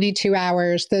takes 72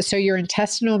 hours. So your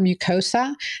intestinal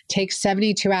mucosa takes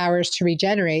 72 hours to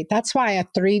regenerate. That's why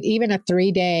even a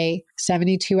 3-day,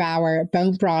 72-hour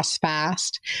bone broth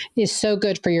fast is so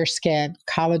good for your skin,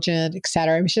 collagen, et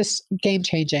cetera. It was just game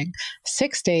changing.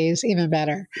 6 days, even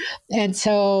better. And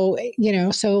so,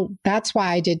 so that's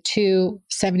why I did 2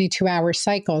 72-hour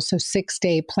cycles. So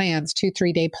 6-day plans, 2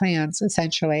 3-day plans,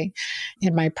 essentially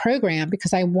in my program,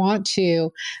 because I want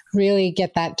to really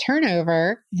get that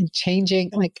turnover and changing,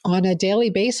 like on a daily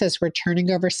basis, we're turning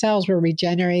over cells, we're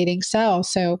regenerating cells.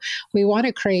 So we want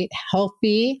to create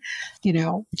healthy,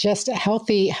 just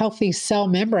healthy cell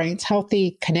membranes,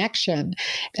 healthy connection.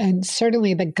 And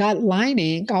certainly the gut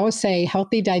lining, I always say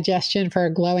healthy digestion for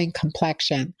a glowing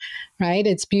complexion, right?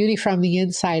 It's beauty from the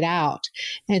inside out.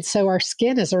 And so our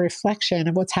skin is a reflection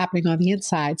of what's happening on the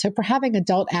inside. So if we're having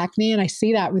adult acne, and I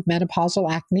see that with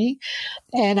menopausal acne,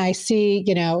 and I see,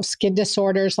 skin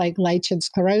disorders like lichen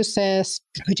sclerosis,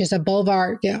 which is a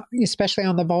vulvar, especially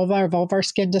on the vulva or vulvar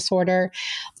skin disorder.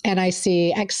 And I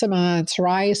see eczema and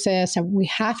psoriasis, and we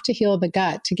have to heal the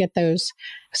gut to get those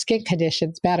skin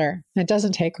conditions better. It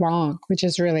doesn't take long, which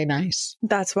is really nice.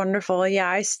 That's wonderful. Yeah,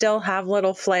 I still have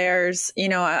little flares,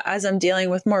 as I'm dealing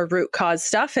with more root cause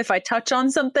stuff. If I touch on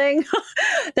something,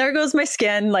 there goes my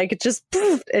skin. Like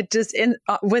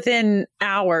within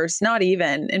hours, not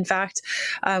even. In fact,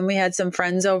 we had some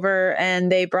friends over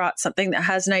and they brought something that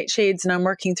has nightshades, and I'm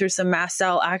working through some mast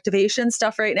cell activation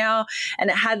stuff right now. And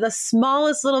it had the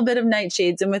smallest little bit of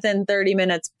nightshades, and within 30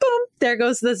 minutes, boom, there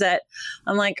goes the zit.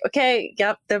 I'm like, okay,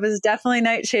 yep, there was definitely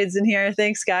nightshades in here.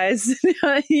 Thanks, guys.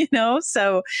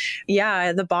 So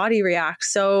yeah, the body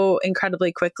reacts so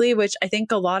incredibly quickly, which I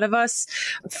think a lot of us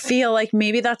feel like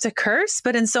maybe that's a curse,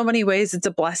 but in so many ways it's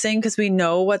a blessing because we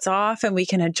know what's off and we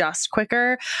can adjust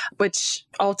quicker, which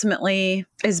ultimately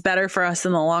is better for us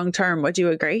in the long term. Would you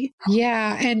agree?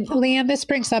 Yeah. And Leanne, this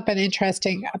brings up an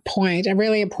interesting point, a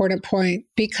really important point,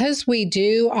 because we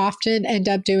do often end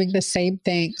up doing the same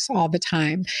things all the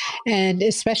time. And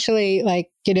especially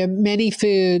many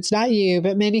foods, not you,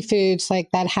 but many foods like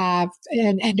that have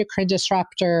an endocrine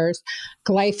disruptors,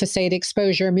 glyphosate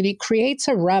exposure. I mean, it creates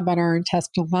a rub on our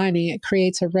intestinal lining. It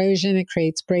creates erosion. It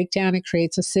creates breakdown. It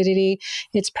creates acidity.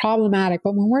 It's problematic.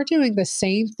 But when we're doing the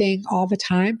same thing all the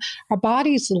time, our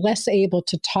body's less able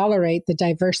to tolerate the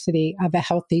diversity of a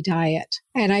healthy diet.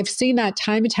 And I've seen that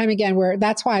time and time again, where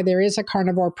that's why there is a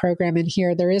carnivore program in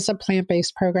here. There is a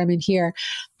plant-based program in here.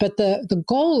 But the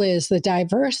goal is the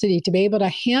diversity to be able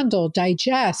to handle,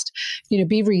 digest,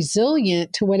 be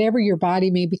resilient to whatever your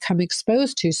body may become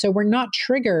exposed to. So we're not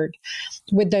triggered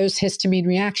with those histamine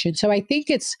reactions. So I think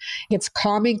it's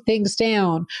calming things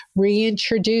down,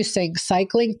 reintroducing,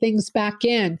 cycling things back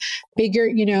in, bigger,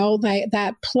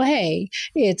 that play.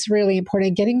 It's really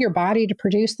important. Getting your body to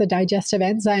produce the digestive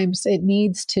enzymes it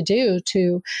needs to do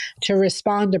to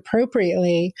respond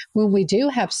appropriately when we do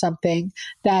have something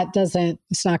that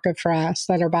it's not good for us,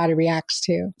 that our body reacts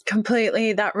to.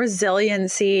 Completely. That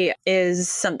resiliency is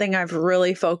something I've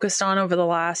really focused on over the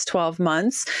last 12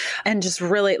 months. And just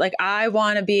really, I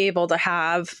want to be able to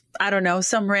have,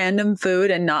 some random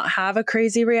food and not have a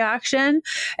crazy reaction.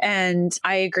 And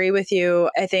I agree with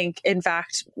you. I think, in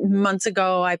fact, months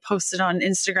ago, I posted on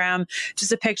Instagram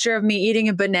just a picture of me eating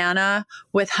a banana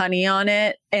with honey on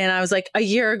it. And I was like, a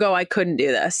year ago, I couldn't do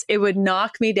this. It would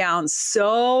knock me down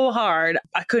so hard.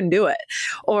 I couldn't do it.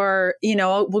 Or,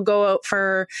 we'll go out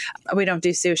we don't do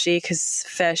sushi because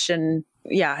fish and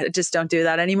just don't do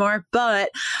that anymore. But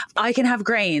I can have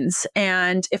grains.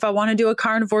 And if I want to do a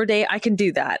carnivore day, I can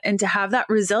do that. And to have that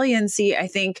resiliency, I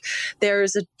think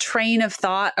there's a train of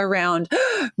thought around,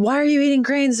 why are you eating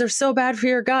grains? They're so bad for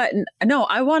your gut. And no,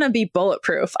 I want to be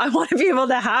bulletproof. I want to be able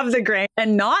to have the grain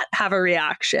and not have a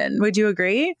reaction. Would you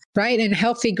agree? Right. And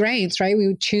healthy grains, right? We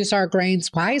would choose our grains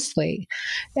wisely.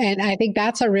 And I think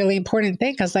that's a really important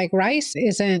thing because rice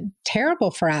isn't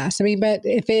terrible for us. I mean, but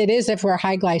if we're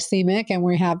high glycemic and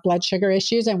we have blood sugar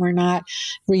issues and we're not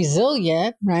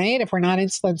resilient, right? If we're not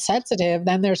insulin sensitive,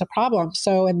 then there's a problem.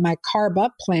 So in my carb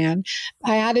up plan,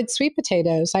 I added sweet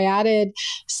potatoes. I added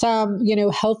some,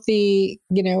 healthy,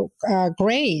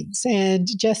 grains, and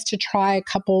just to try a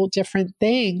couple different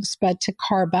things, but to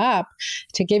carb up,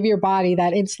 to give your body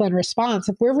that insulin response.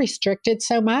 If we're restricted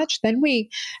so much, then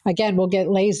we'll get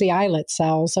lazy islet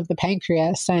cells of the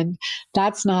pancreas. And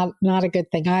that's not a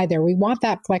good thing either. We want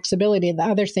that flexibility. And the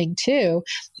other thing too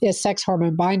is sex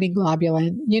hormone binding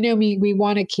globulin. We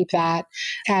want to keep that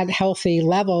at healthy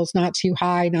levels, not too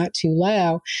high, not too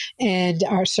low. And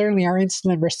certainly our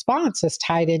insulin response is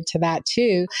tied into that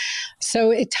too.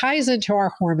 So it ties into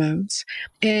our hormones.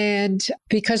 And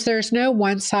because there's no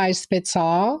one size fits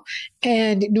all,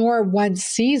 and nor one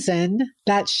season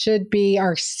that should be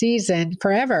our season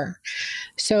forever.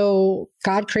 So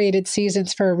God created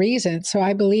seasons for a reason. So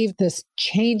I believe this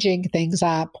changing things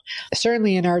up,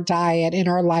 certainly in our diet, in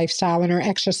our lifestyle, in our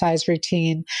exercise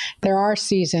routine, there are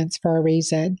seasons for a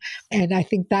reason. And I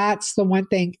think that's the one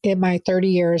thing in my 30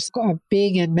 years of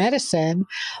being in medicine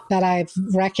that I've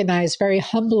recognized very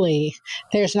humbly.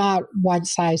 There's not one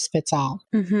size fits all.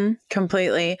 Mm-hmm,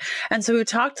 completely. And so we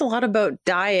talked a lot about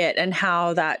diet and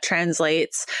how that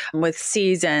translates with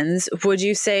seasons. Would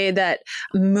you say that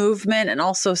movement and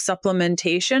also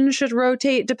supplementation should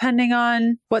rotate depending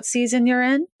on what season you're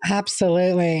in?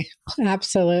 Absolutely.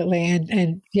 Absolutely.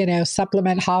 And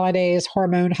supplement holidays,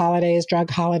 hormone holidays, drug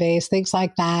holidays, things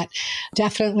like that.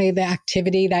 Definitely the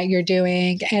activity that you're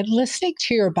doing and listening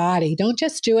to your body. Don't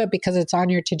just do it because it's on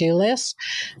your to-do list.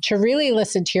 To really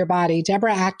listen to your body.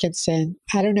 Deborah Atkinson,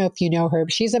 I don't know if you know her,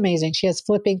 but she's amazing. She has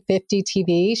Flipping 50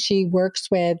 TV. She's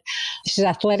an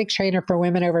athletic trainer for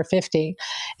women over 50.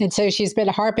 And so she's been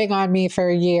harping on me for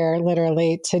a year,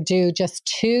 literally, to do just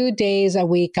 2 days a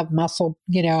week of muscle,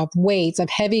 of weights, of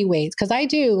heavy weights. Because I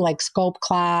do sculpt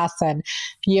class and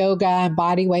yoga and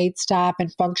body weight stuff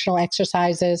and functional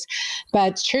exercises.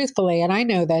 But truthfully, and I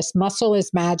know this, muscle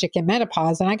is magic in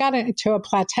menopause. And I got to a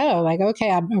plateau, okay,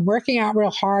 I'm working out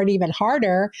real hard, even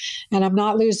harder, and I'm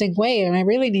not losing weight. And I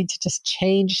really need to just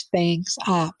change things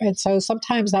up. And so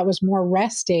sometimes that was more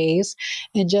rest days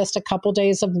and just a couple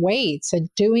days of weights, and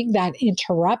doing that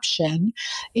interruption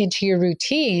into your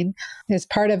routine is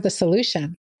part of the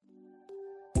solution.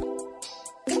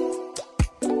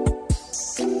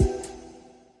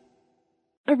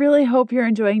 really hope you're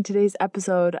enjoying today's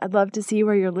episode. I'd love to see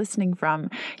where you're listening from.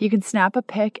 You can snap a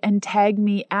pic and tag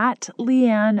me at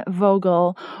Leanne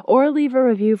Vogel or leave a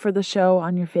review for the show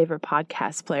on your favorite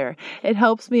podcast player. It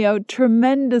helps me out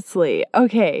tremendously.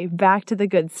 Okay, back to the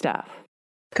good stuff.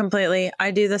 Completely.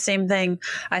 I do the same thing.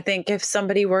 I think if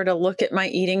somebody were to look at my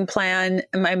eating plan,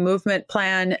 my movement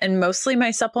plan, and mostly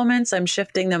my supplements, I'm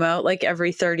shifting them out like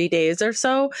every 30 days or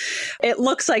so. It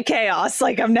looks like chaos.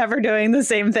 Like I'm never doing the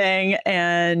same thing.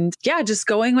 And yeah, just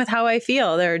going with how I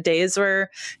feel. There are days where,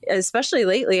 especially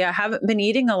lately, I haven't been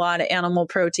eating a lot of animal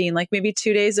protein, like maybe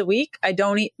 2 days a week. I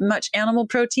don't eat much animal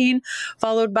protein,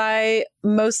 followed by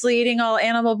mostly eating all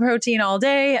animal protein all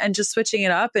day and just switching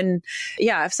it up. And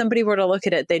yeah, if somebody were to look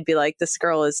at it, they'd be like, this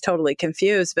girl is totally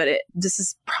confused. But this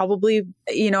is probably,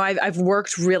 I've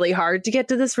worked really hard to get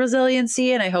to this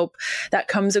resiliency. And I hope that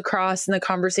comes across in the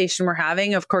conversation we're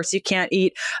having. Of course, you can't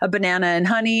eat a banana and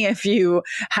honey if you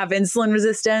have insulin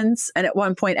resistance. And at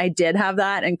one point I did have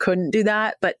that and couldn't do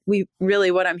that. But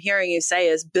what I'm hearing you say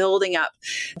is building up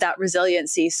that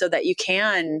resiliency so that you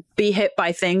can be hit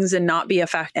by things and not be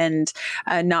affected and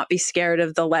not be scared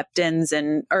of the leptins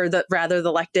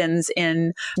the lectins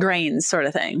in grains sort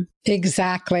of thing.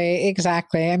 Exactly.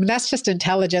 I mean, that's just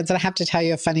intelligence. And I have to tell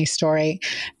you a funny story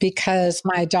because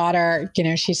my daughter,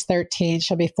 she's 13,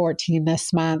 she'll be 14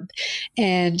 this month.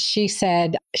 And she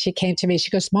came to me,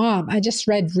 she goes, Mom, I just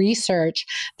read research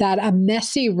that a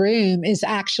messy room is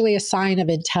actually a sign of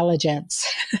intelligence.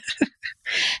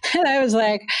 And I was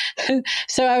like,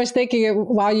 so I was thinking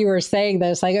while you were saying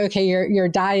this, like, okay, your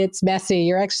diet's messy,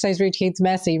 your exercise routine's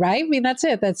messy, right? I mean, that's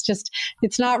it. That's just,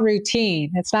 it's not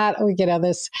routine. It's not,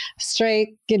 this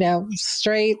strict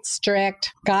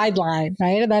guideline,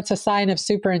 right? And that's a sign of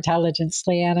super intelligence,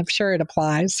 Leanne. I'm sure it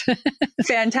applies.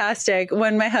 Fantastic.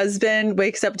 When my husband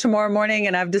wakes up tomorrow morning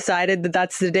and I've decided that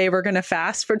that's the day we're going to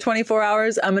fast for 24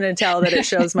 hours, I'm going to tell that it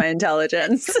shows my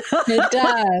intelligence. It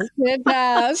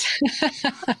does.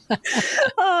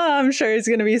 I'm sure he's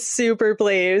going to be super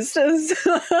pleased.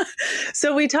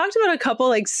 So we talked about a couple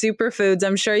like superfoods.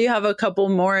 I'm sure you have a couple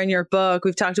more in your book.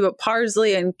 We've talked about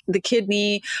parsley and the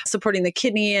kidney, supporting the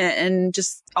kidney and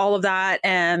just all of that,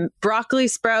 and broccoli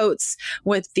sprouts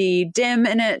with the DIM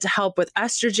in it to help with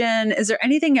estrogen. Is there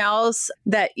anything else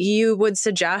that you would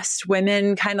suggest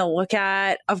women kind of look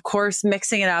at? Of course,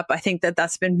 mixing it up. I think that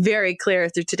that's been very clear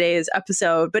through today's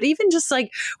episode, but even just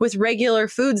like with regular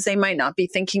foods, they might not be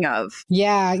thinking of.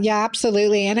 Yeah,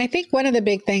 absolutely. And I think one of the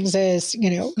big things is,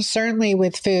 certainly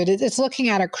with food, it's looking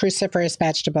at our cruciferous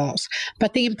vegetables,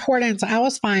 but the importance, I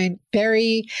always find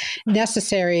very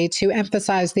necessary to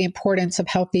emphasize the importance of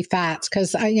healthy fats.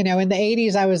 Because, in the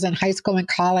 80s, I was in high school and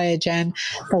college and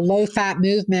the low fat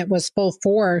movement was full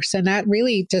force, and that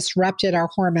really disrupted our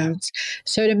hormones.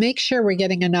 So to make sure we're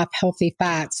getting enough healthy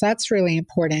fats, that's really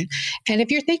important. And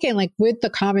if you're thinking like with the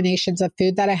combinations of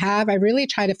food that I have, I really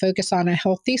try to focus on a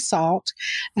healthy salt,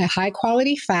 a high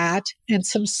quality fat, and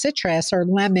some citrus or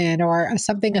lemon or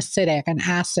something acidic, an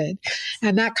acid.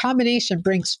 And that combination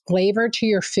brings flavor to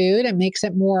your food and makes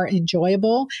it more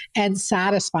enjoyable and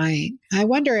satisfying. I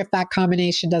wonder if that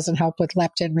combination doesn't help with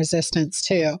leptin resistance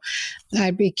too.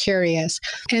 I'd be curious.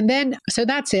 And then, so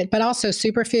that's it, but also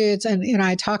superfoods. And,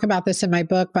 I talk about this in my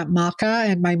book, but maca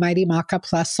and my Mighty Maca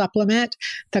Plus supplement,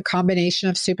 the combination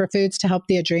of superfoods to help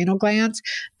the adrenal glands,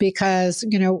 because,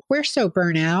 we're so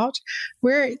burnt out,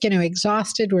 we're,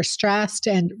 exhausted, we're stressed,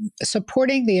 and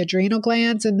supporting the adrenal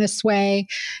glands in this way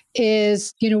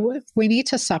is, we need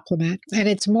to supplement. And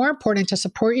it's more important to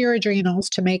support your adrenals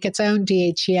to make its own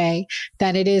DHEA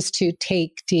than it is to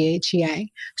take DHEA.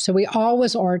 So we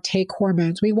always are take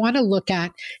hormones. We want to look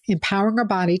at empowering our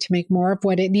body to make more of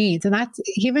what it needs. And that's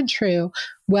even true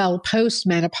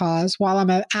post-menopause. While I'm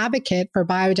an advocate for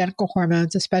bioidentical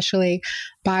hormones, especially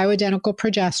bioidentical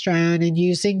progesterone and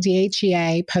using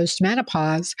DHEA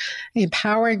post-menopause,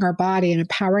 empowering our body and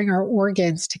empowering our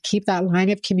organs to keep that line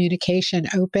of communication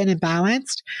open and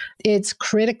balanced, it's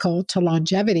critical to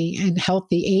longevity and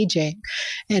healthy aging.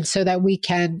 And so that we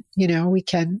can, we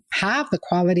can have the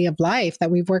quality of life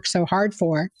that we've worked so hard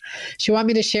for. Do you want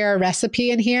me to share a recipe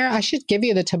in here? I should give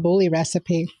you the tabbouleh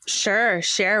recipe. Sure.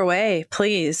 Share away.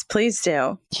 Please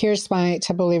do. Here's my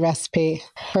tabbouleh recipe.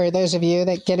 For those of you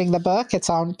that getting the book, it's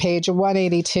on page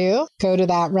 182. Go to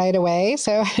that right away.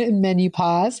 So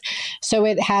Menopause. So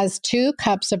it has 2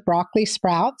 cups of broccoli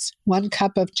sprouts, 1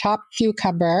 cup of chopped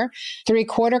cucumber,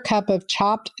 3/4 cup of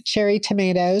chopped cherry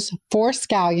tomatoes, 4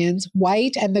 scallions,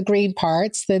 white and the green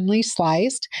parts, thinly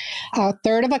sliced,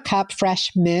 1/3 cup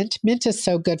fresh mint. Mint is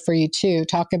so good for you too.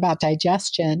 Talk about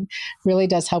digestion. Really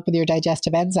does help with your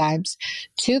digestive enzymes.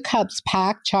 2 cups powdered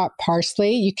pack chopped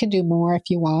parsley. You can do more if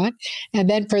you want. And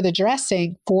then for the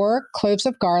dressing, 4 cloves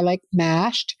of garlic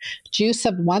mashed, juice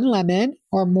of 1 lemon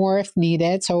or more if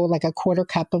needed. So like a 1/4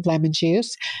 cup of lemon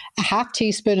juice, a 1/2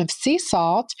 teaspoon of sea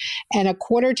salt, and a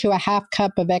 1/4 to a 1/2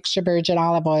 cup of extra virgin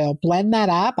olive oil. Blend that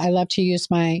up. I love to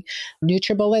use my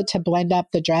NutriBullet to blend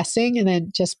up the dressing and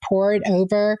then just pour it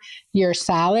over your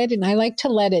salad. And I like to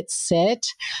let it sit,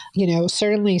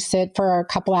 certainly sit for a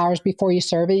couple hours before you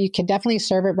serve it. You can definitely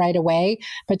serve it right away,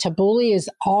 but tabbouleh is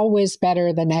always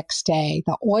better the next day.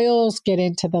 The oils get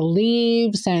into the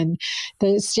leaves and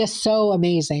it's just so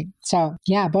amazing. So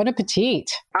yeah, bon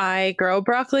appetit. I grow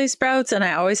broccoli sprouts and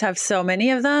I always have so many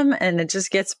of them and it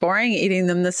just gets boring eating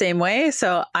them the same way.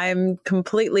 So I'm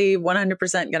completely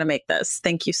 100% going to make this.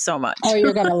 Thank you so much. Oh,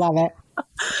 you're going to love it.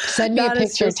 Send me a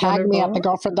picture, tag me at the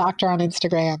Girlfriend Doctor on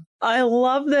Instagram. I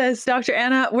love this. Dr.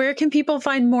 Anna, where can people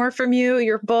find more from you,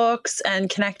 your books, and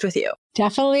connect with you?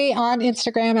 Definitely on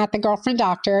Instagram at the Girlfriend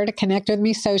Doctor to connect with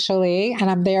me socially.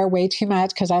 And I'm there way too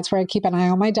much because that's where I keep an eye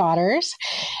on my daughters.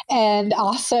 And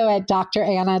also at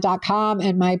dranna.com.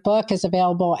 And my book is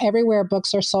available everywhere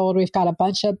books are sold. We've got a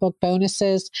bunch of book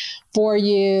bonuses for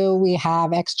you. We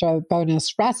have extra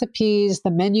bonus recipes,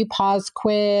 the Menopause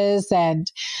quiz,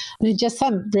 and just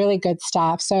some really good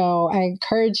stuff. So I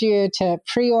encourage you to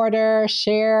pre-order,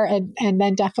 share, and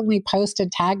then definitely post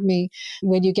and tag me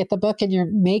when you get the book and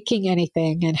you're making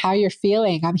anything and how you're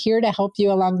feeling. I'm here to help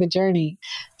you along the journey.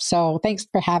 So thanks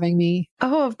for having me.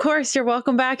 Oh, of course. You're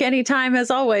welcome back anytime.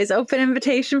 As always, open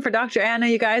invitation for Dr. Anna.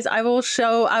 You guys, I will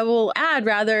add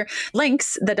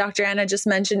links that Dr. Anna just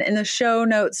mentioned in the show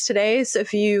notes today. So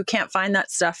if you can't find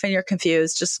that stuff and you're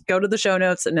confused, just go to the show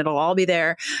notes and it'll all be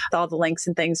there with all the links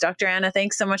and things. Dr. Anna,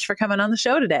 thanks so much for coming on the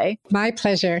show today. My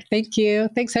pleasure. Thank you.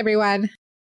 Thanks, everyone.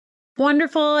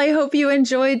 Wonderful. I hope you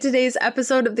enjoyed today's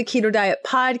episode of the Keto Diet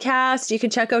Podcast. You can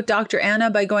check out Dr. Anna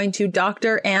by going to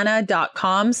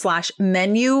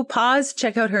dranna.com/menupause.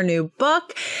 Check out her new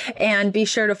book and be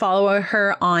sure to follow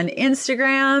her on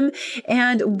Instagram.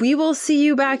 And we will see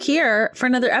you back here for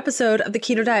another episode of the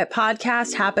Keto Diet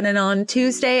Podcast happening on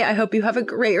Tuesday. I hope you have a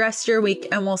great rest of your week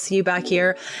and we'll see you back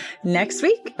here next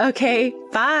week. Okay,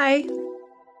 bye.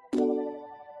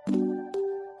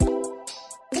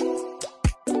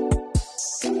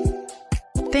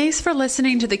 Thanks for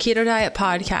listening to the Keto Diet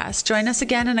Podcast. Join us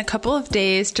again in a couple of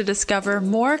days to discover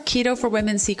more Keto for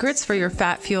Women secrets for your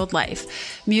fat-fueled life.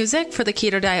 Music for the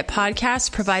Keto Diet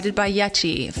Podcast provided by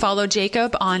Yechi. Follow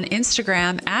Jacob on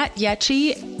Instagram at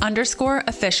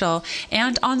Yechi_official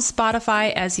and on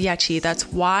Spotify as Yechi. That's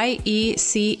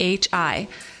YECHI.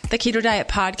 The Keto Diet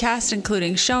Podcast,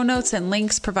 including show notes and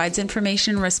links, provides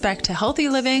information in respect to healthy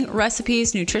living,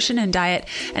 recipes, nutrition, and diet,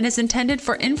 and is intended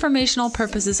for informational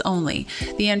purposes only.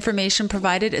 The information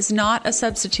provided is not a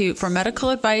substitute for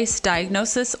medical advice,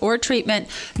 diagnosis, or treatment,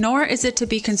 nor is it to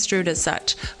be construed as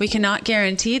such. We cannot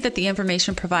guarantee that the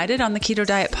information provided on the Keto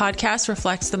Diet Podcast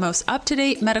reflects the most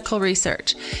up-to-date medical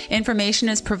research. Information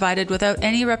is provided without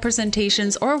any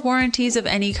representations or warranties of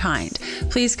any kind.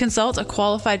 Please consult a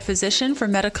qualified physician for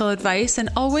medical advice and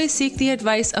always seek the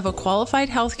advice of a qualified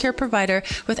healthcare provider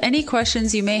with any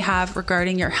questions you may have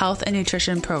regarding your health and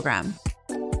nutrition program.